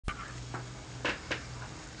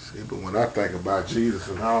But when I think about Jesus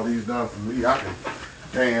and all he's done for me, I can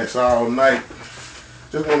dance all night.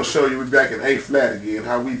 Just want to show you we back in A flat again,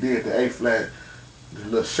 how we did the A flat, the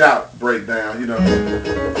little shout breakdown, you know.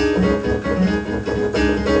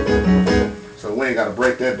 So we ain't got to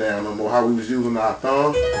break that down no more, how we was using our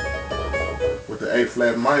thumb with the A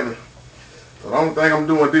flat minor. So the only thing I'm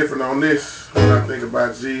doing different on this, when I think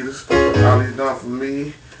about Jesus, all he's done for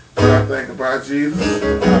me, when I think about Jesus,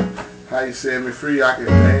 how he set me free, I can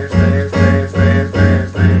dance, dance, dance, dance,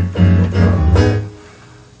 dance, dance.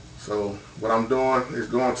 So what I'm doing is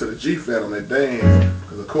going to the G flat on that dance,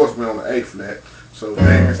 because of course we're on the A flat. So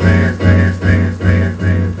dance, dance, dance, dance, dance,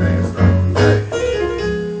 dance, dance, all right.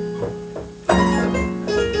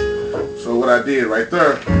 So what I did right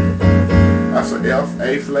there, that's an F,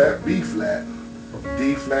 A flat, B flat,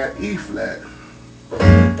 D flat, E flat.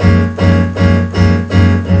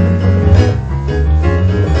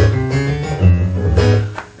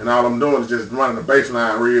 And all I'm doing is just running the bass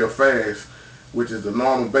line real fast, which is the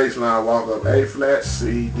normal bass line walk up A flat,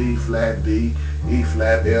 C, D flat, D, E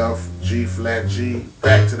flat, F, G flat, G,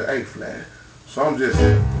 back to the A flat. So I'm just,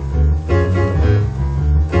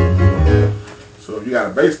 so if you got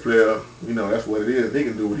a bass player, you know, that's what it is. He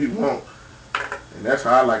can do what he wants. And that's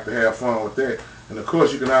how I like to have fun with that. And of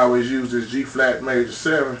course you can always use this G flat major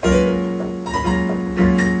 7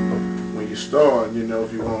 when you start, you know,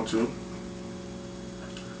 if you want to.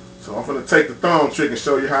 So I'm going to take the thumb trick and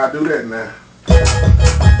show you how I do that now.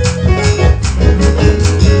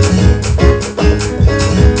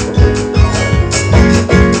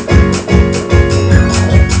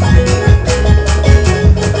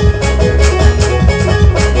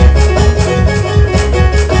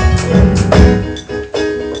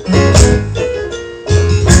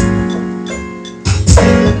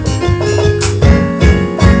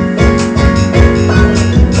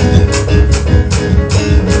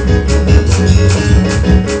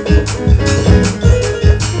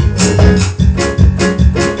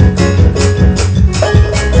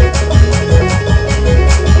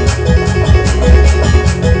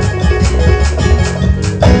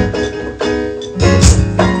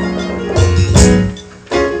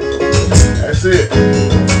 That's it.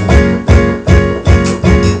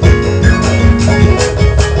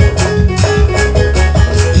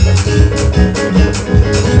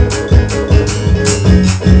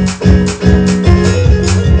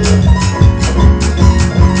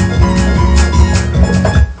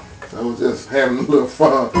 I was just having a little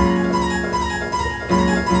fun.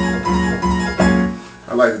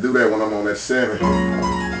 I like to do that when I'm on that 7.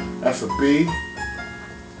 That's a B,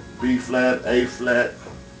 B flat, A flat,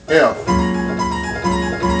 F.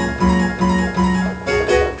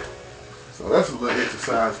 So that's a little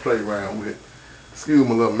exercise to play around with. Excuse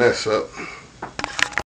my little mess up.